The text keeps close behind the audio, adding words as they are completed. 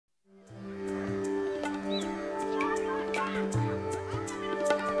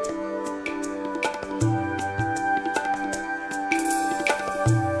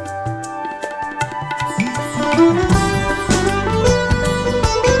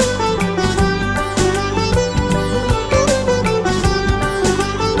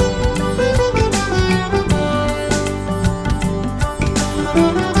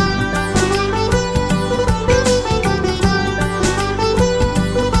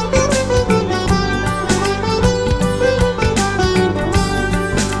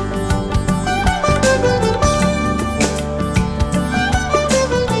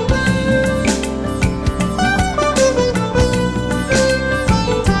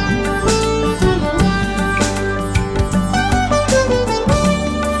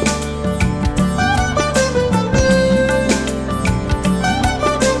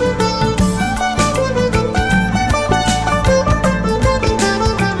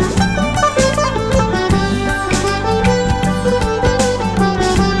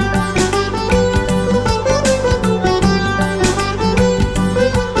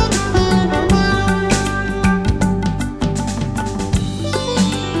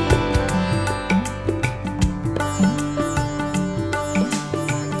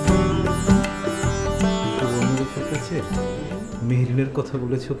কথা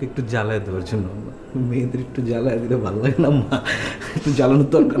বলেছো ওকে একটু জ্বালায় দেওয়ার জন্য। মেয়েদের একটু জ্বালায় দিলে ভালো লাগে না মা? একটু জ্বালানোর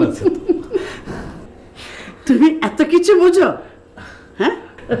দরকার আছে। তুমি এত কিছু বোঝো? হ্যাঁ,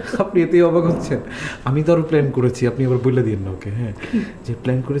 আপনি এতেই অবাক হচ্ছেন? আমি তো আরো প্ল্যান করেছি, আপনি আবার বলে দিন না ওকে। হ্যাঁ, যে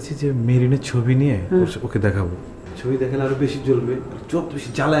প্ল্যান করেছি যে মেরিনের ছবি নিয়ে ওকে দেখাবো। ছবি দেখালে আরো বেশি জ্বলবে, যত বেশি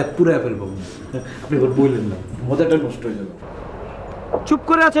জ্বালায় পুরো ফেলবো। আপনি আবার বললেন না, মজাটা নষ্ট হয়ে যাবে। চুপ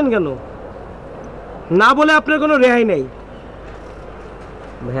করে আছেন কেন? না বলে আপনার কোনো রেহাই নেই।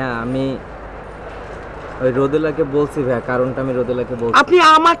 ভাইয়া আমি ওই রোদেলাকে বলছি ভাইয়া, কারণটা আমি রোদেলাকে বলছি। আপনি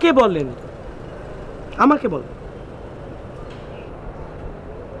আমাকে বলেন, আমাকে বলেন।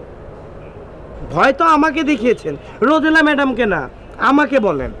 ভয় তো আমাকে দেখিয়েছেন, রোদেলা ম্যাডামকে না, আমাকে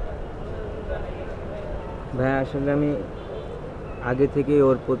বলেন। ভাইয়া আসলে আমি আগে থেকে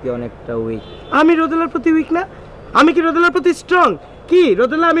ওর প্রতি অনেকটা উইক। আমি রোদেলার প্রতি উইক না? আমি কি রোদেলার প্রতি স্ট্রং? কি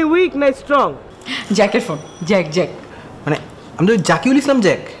রোদেলা আমি উইক না স্ট্রং? জ্যাকের ফোন। জ্যাক জ্যাক মানে আমি তো জাকিউল ইসলাম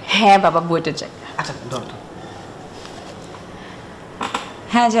জ্যাক। হ্যাঁ বাবা, বইটা জ্যাক। আচ্ছা ধর।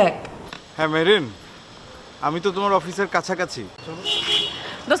 হ্যাঁ জ্যাক। হ্যাঁ মেরিন, আমি তো তোমার অফিসের কাছাকাছি।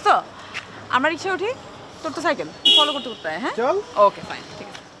 দোস্ত আমরা রিক্সা উঠি, তোর তো সাইকেল ফলো করতে করতে। হ্যাঁ চল। ওকে ফাইন, ঠিক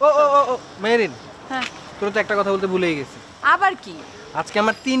আছে। ও ও ও মেরিন, হ্যাঁ তোর তো একটা কথা বলতে ভুলেই গেছি। আবার কি? আজকে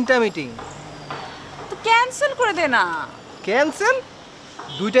আমার 3টা মিটিং। তো ক্যান্সেল করে দে না। ক্যান্সেল?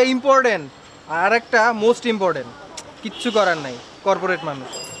 2টা ইম্পর্টেন্ট আর একটা মোস্ট ইম্পর্টেন্ট। কিচ্ছু করার নাই, কর্পোরেট মানুষ।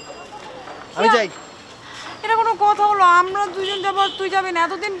 আমি যাই। এটা কোনো কথা হলো? আমরা দুজন যাব, তুই যাবি না?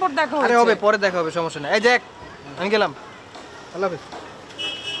 এতদিন পর দেখা হচ্ছে। আরে হবে, পরে দেখা হবে, সমস্যা নাই। এই জ্যাক, আমি গেলাম। আল্লাহ হাফেজ।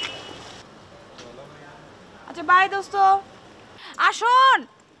 আচ্ছা বাই দোস্ত। আসুন,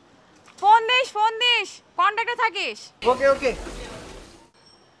 ফোন দিস, ফোন দিস, কন্টাক্টে থাকিস। ওকে ওকে।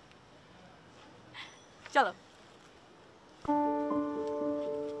 চলো।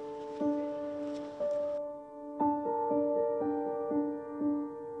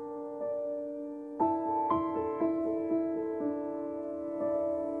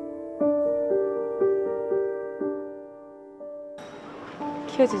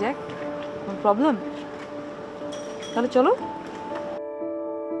 কি হয়েছে জ্যাক? কোনো প্রবলেম? তাহলে চলো।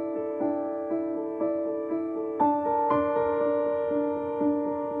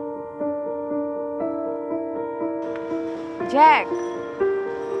 জ্যাক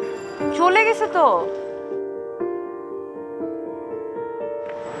চলে গেছে তো।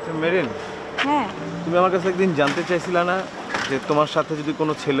 মেরিন, হ্যাঁ তুমি আমার কাছে একদিন জানতে চাইছিলা না যে তোমার সাথে যদি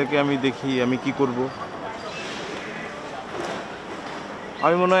কোনো ছেলেকে আমি দেখি আমি কি করব?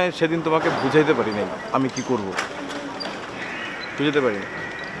 আমি মনে হয় সেদিন তোমাকে বুঝাইতে পারি নাই আমি কি করব, বুঝাতে পারি না।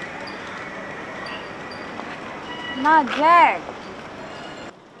 না জ্যাক,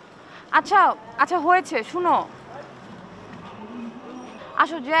 আচ্ছা আচ্ছা হয়েছে, শুনো।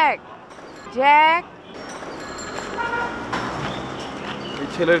 আসো জ্যাক। জ্যাক, এই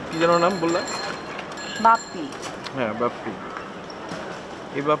ছেলের কি যেন নাম বললা? বাপ্পি। হ্যাঁ বাপ্পি।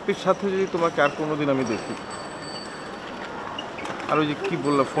 এই বাপ্পির সাথে যদি তোমাকে আর কোনোদিন আমি দেখি, আর ওই যে কি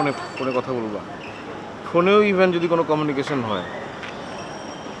বললা ফোনে ফোনে কথা বলবা, ফোনেও ইভেন যদি কোনো কমিউনিকেশন হয়,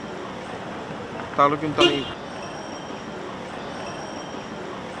 তাহলে কিন্তু আমি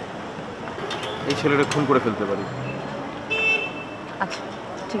এই ছেলেটা খুন করে ফেলতে পারি। আচ্ছা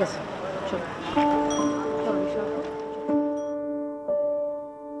ঠিক আছে, চলো।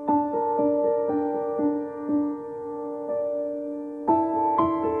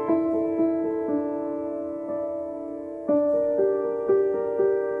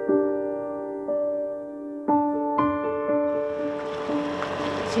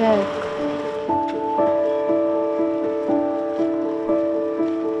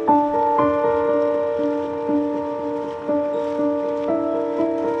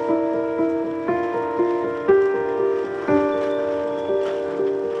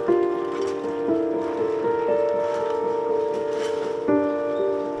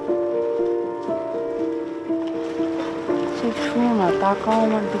 শোনো না, তাকাও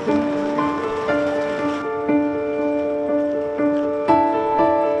আমার দিকে।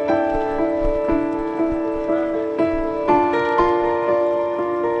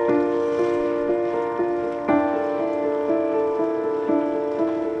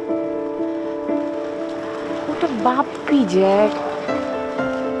 ওটা বাপ্পি জ্যাক।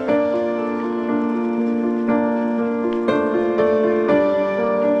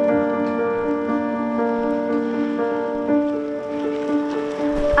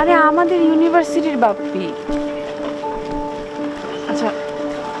 আরে আমাদের ইউনিভার্সিটির বাপ্পি। আচ্ছা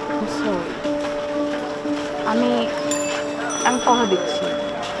সরি, আমি কথা দিচ্ছি,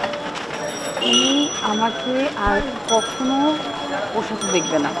 তুমি আমাকে আর কখনো ওর সাথে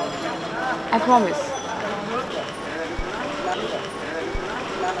দেখবে না, আই প্রমিস।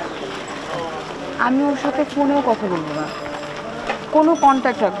 আমি ওর সাথে ফোনেও কথা বলবো না, কোনো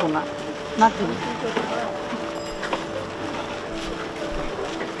কন্ট্যাক্ট রাখবো না, নাথিং।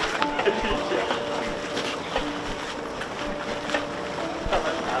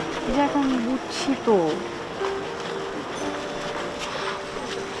 এখন বুঝছি তো,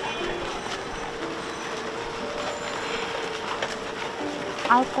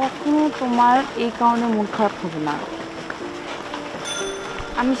 আর কখনো তোমার এই কারণে মন খারাপ হবে না,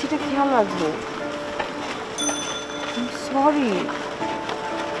 আমি সেটা খেয়াল রাখবো। সরি।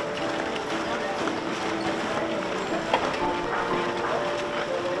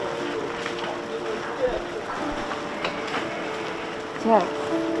 জ্যাক,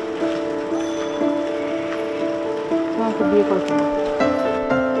 তোমাকে বিয়ে করতে হবে।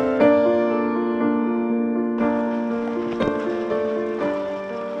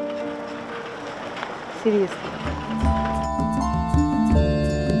 সিরিয়াসলি।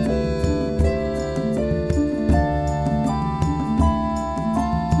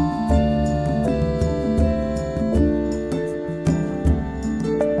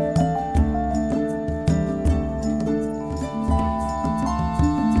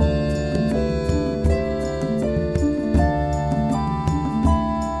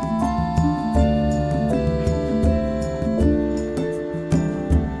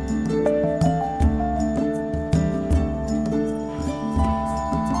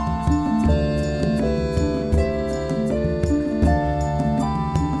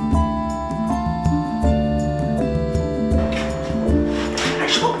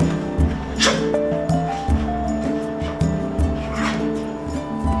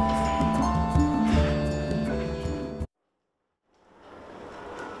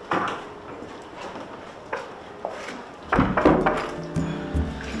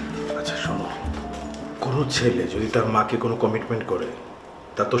 ছেলে যদি তার মাকে কোনো কমিটমেন্ট করে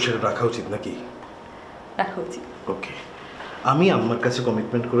তা তো সেটা রাখা উচিত নাকি? রাখা উচিত। ওকে, আমি আম্মার কাছে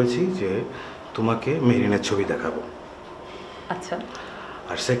কমিটমেন্ট করেছি যে তোমাকে মেহরিনের ছবি দেখাবো। আচ্ছা।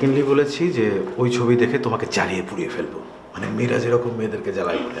 আর সেকেন্ডলি বলেছি যে ওই ছবি দেখে তোমাকে জ্বালিয়ে পুড়িয়ে ফেলবো, মানে মেয়েরা যেরকম মেয়েদেরকে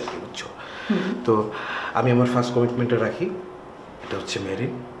জ্বালাই বলে আর কি, বুঝছো? তো আমি আমার ফার্স্ট কমিটমেন্টটা রাখি, এটা হচ্ছে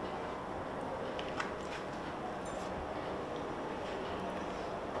মেহরিন।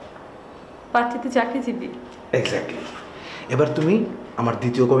 পার্টিতে চাকরিজীবী। এক্স্যাক্টলি। এবার তুমি আমার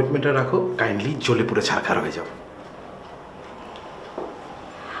দ্বিতীয় কমিটমেন্টটা রাখো, কাইন্ডলি জ্বলে পুড়ে ছারখার হয়ে যাও।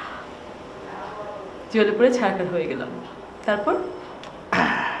 জ্বলে পুড়ে ছারখার হয়ে গেলাম, তারপর?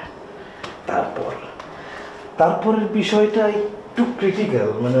 তারপরের বিষয়টা একটু ক্রিটিক্যাল,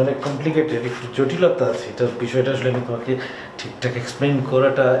 মানে অনেক কমপ্লিকেটেড, একটু জটিলতা আছে। এটার বিষয়টা আসলে আমি তোমাকে ঠিকঠাক এক্সপ্লেইন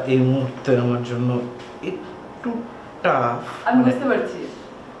করাটা এই মুহূর্তে আমার জন্য একটু টাফ। আমি বুঝতে পারছি,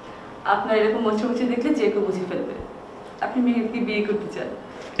 আপনার এরকম মুছে দেখলে যে কেউ বুঝে ফেলবে আপনি মেহেরিনকে বিয়ে করতে চান।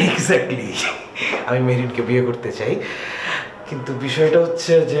 এক্স্যাক্টলি, আমি মেহেরিনকে বিয়ে করতে চাই, কিন্তু বিষয়টা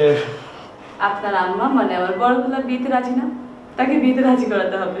হচ্ছে যে আপনার আম্মা মানে আমার বড়গুলা বিয়েতে রাজি না, তাকে বিয়েতে রাজি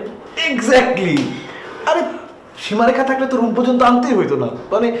করাতে হবে। এক্স্যাক্টলি। আরে সীমারেখা থাকলে তো রুম পর্যন্ত আনতেই হইতো না,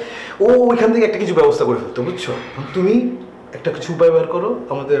 মানে ও ওইখান থেকে একটা কিছু ব্যবস্থা করে ফেলতো, বুঝছো? তুমি একটা কিছু উপায় বের করো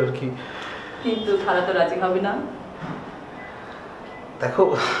আমাদের আর কি। কিন্তু খালা তো রাজি হবে না। দেখো,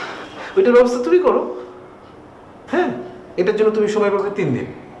 ওইটার ব্যবস্থা তুমি করো। হ্যাঁ, এটার জন্য তুমি সময় পাবে 3 দিন,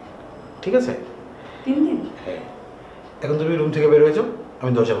 ঠিক আছে? 3 দিন? হ্যাঁ। এখন তুমি রুম থেকে বের হয়ে যাও,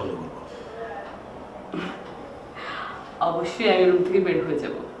 আমি দরজা বন্ধ করবো। অবশ্যই আমি রুম থেকে বের হয়ে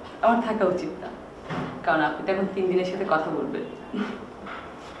যাব, আমার থাকা উচিত না, কারণ আপনি তো এখন 3 দিনের সাথে কথা বলবেন।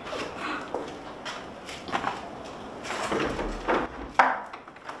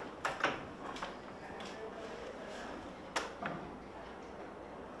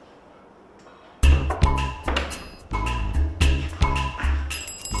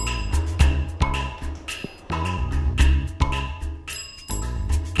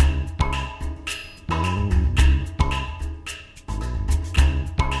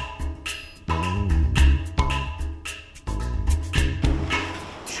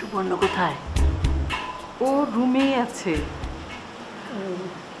 কোথায়? ও রুমেই আছে।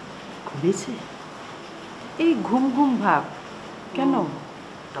 ঘুমিয়েছে? এই ঘুম ঘুম ভাব। কেন?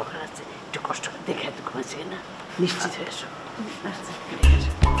 দরকার আছে একটু কষ্ট করে দেখে এত ঘুমাচ্ছে কিনা, নিশ্চিত হয়ে এসো। আচ্ছা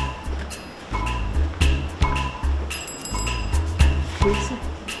হয়েছে?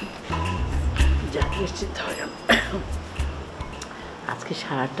 যা নিশ্চিত হয়ে গেল। আজকে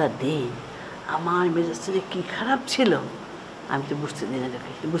সারাটা দিন আমার মেজাজটা যে কি খারাপ ছিল আমি তো বুঝতে দিই না।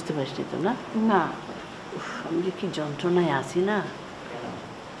 তোকে তুই বুঝতে পারিস নি তো? না না। আমি যে কি যন্ত্রণায় আছি না।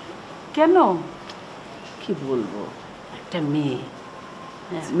 কেন? কি বলবো, একটা মেয়ে,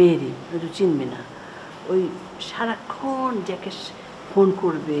 হ্যাঁ মেয়েরই, তুই চিনবি না, ওই সারাক্ষণ যাকে ফোন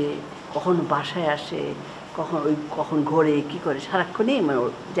করবে, কখনো বাসায় আসে, কখন ঘরে কি করে, সারাক্ষণই মানে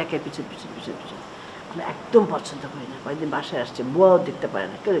ওর যাকে পিছন পিছন পিছন পিছন আমরা একদম পছন্দ করি না। কয়েকদিন বাসায় আসছে, বুয়াও দেখতে পারে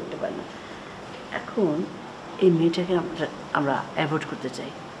না, কেউ দেখতে পারে না। এখন এই মেয়েটাকে আমরা অ্যাভয়েড করতে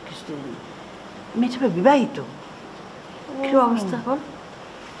চাই কিছুদিন। মেয়েটা বিবাহিত, কি অবস্থা হল।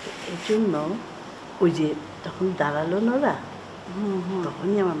 এই জন্য ওই যে তখন দাঁড়ালো না ওরা,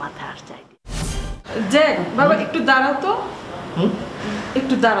 তখনই আমার মাথায় আসছে। জ্যাক বাবা একটু দাঁড়াও তো,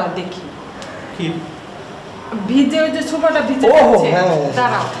 একটু দাঁড়াও দেখি। কি ভিজে, ওই যে সোফাটা ভিজে যাচ্ছে,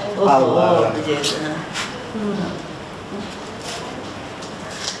 দাঁড়াও।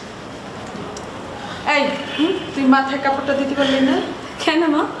 এই তুই মাথায় কাপড়টা দিতে পারলি না কেন?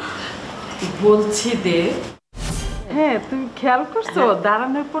 মা বলছি দে। হ্যাঁ তুমি খেয়াল করছো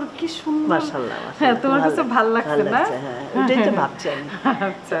দাঁড়ানোর পর কি সুন্দর। মাশাআল্লাহ, হ্যাঁ তোমার কাছে ভালো লাগছে না? হ্যাঁ ওটাই তো ভাবছি আমি।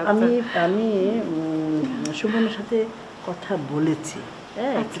 আচ্ছা আমি সুমনের সাথে কথা বলেছি,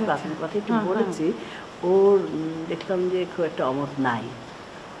 হ্যাঁ একটু প্রাথমিক কথা একটু বলেছি। ওর দেখলাম যে খুব একটা অমত নাই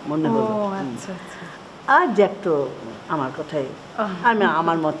মনে হলো। আচ্ছা আচ্ছা। আর জ্যাক তো আমার কথাই, আমি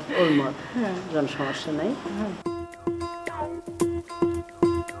আমার মত ওর মত, কোনো সমস্যা নাই।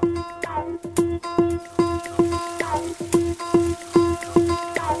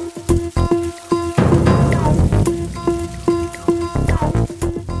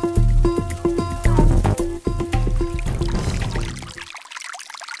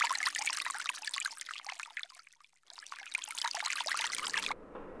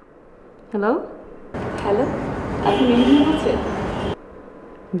 হ্যালো হ্যালো, আপনি মেহেদি বলছেন?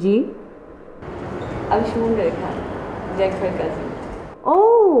 জি। আমি সুমন রেখা, জ্যাক ভাইয়ের কাজিন। ও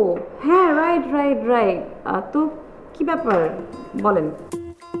হ্যাঁ, রাইট রাইট রাইট। তো কি ব্যাপার বলেন।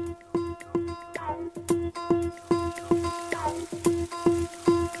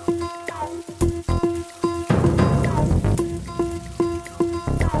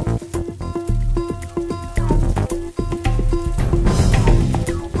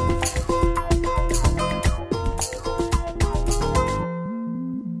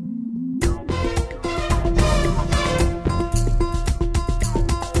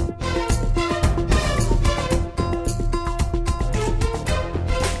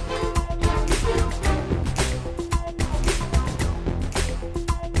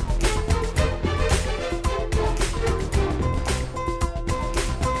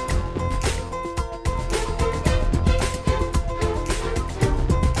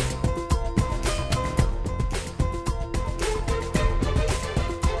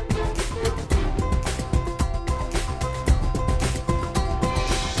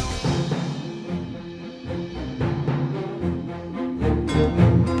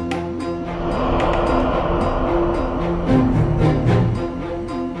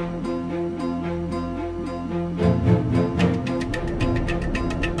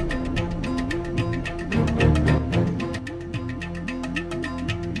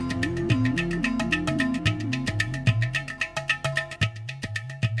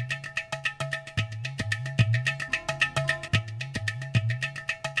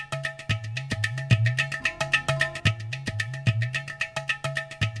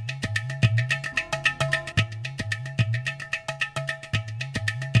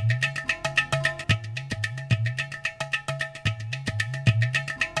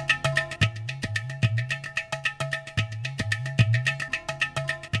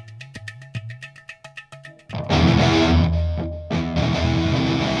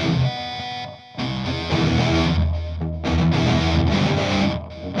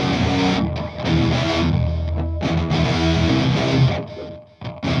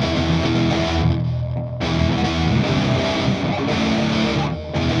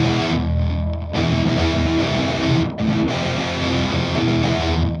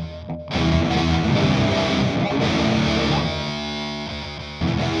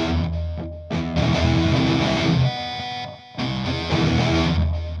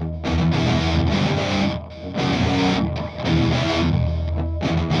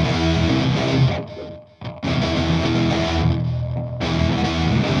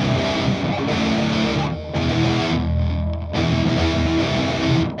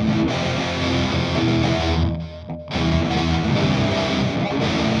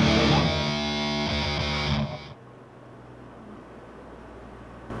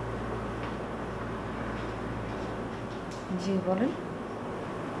 জি বলেন।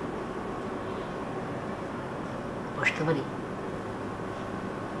 বসতে পারি?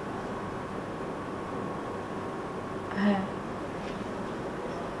 হ্যাঁ।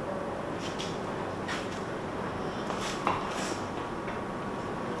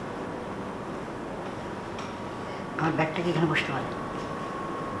 আমার ব্যাগটা কি এখানে বসতে পারে?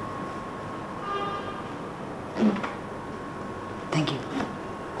 Thank you.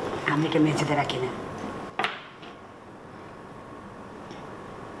 আমি এটা মেঝেতে রাখি না।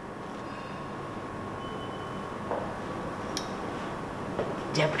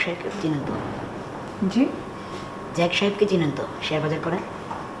 জ্যাক সাহেবকে চিনেন তো? জি। জ্যাক সাহেবকে চিনেন তো? শেয়ার বাজার করে?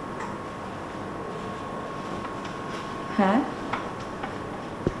 হ্যাঁ।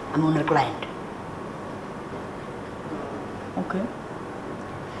 আমি ওনার ক্লায়েন্ট। ওকে।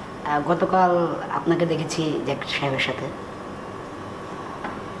 গতকাল আপনাকে দেখেছি জ্যাক সাহেবের সাথে,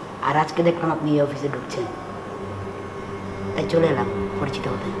 আর আজকে দেখলাম আপনি এই অফিসে ঢুকছেন, তাই চলে এলাম পরিচিত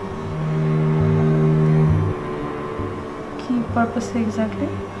হতে। কি পারপাসে এক্স্যাক্টলি?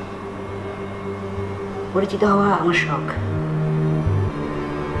 পরিচিত হওয়া আমার শখ।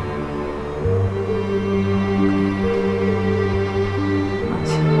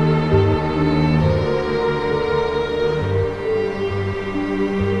 আচ্ছা।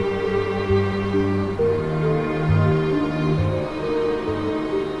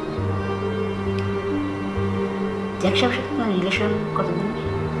 জ্যাক সাহেবের সাথে আপনার রিলেশন কতদিনের?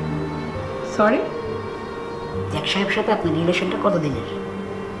 সরি? জ্যাক সাহেবের সাথে আপনার রিলেশনটা কতদিনের?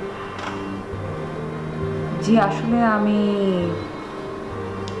 জি আসলে আমি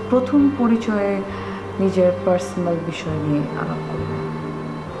প্রথম পরিচয়ে নিজের পার্সোনাল বিষয় নিয়ে আলাপ করি।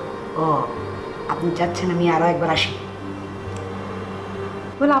 ও, আপনি চাচ্ছেন আমি আরও একবার আসি?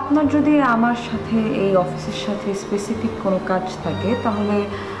 বলে আপনার যদি আমার সাথে এই অফিসের সাথে স্পেসিফিক কোনো কাজ থাকে তাহলে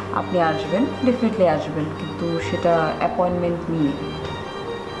আপনি আসবেন, ডেফিনেটলি আসবেন, কিন্তু সেটা অ্যাপয়েন্টমেন্ট নিয়ে।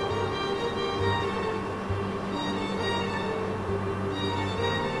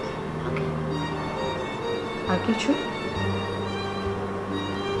 আর কিছু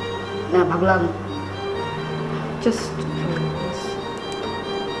না, ভাবলাম জাস্ট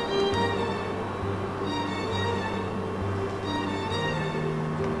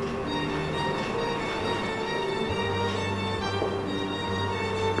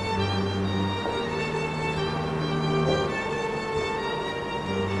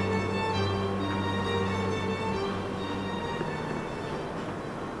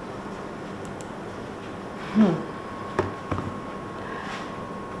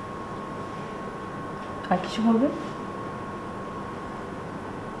আর কিছু বলবেন?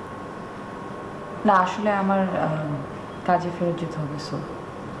 না আসলে আমার কাজে ফেরত যেতে হবে। সো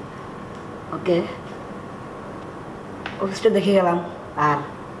ওকে, অফিসটা দেখে গেলাম আর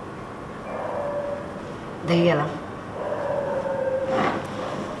দেখে গেলাম।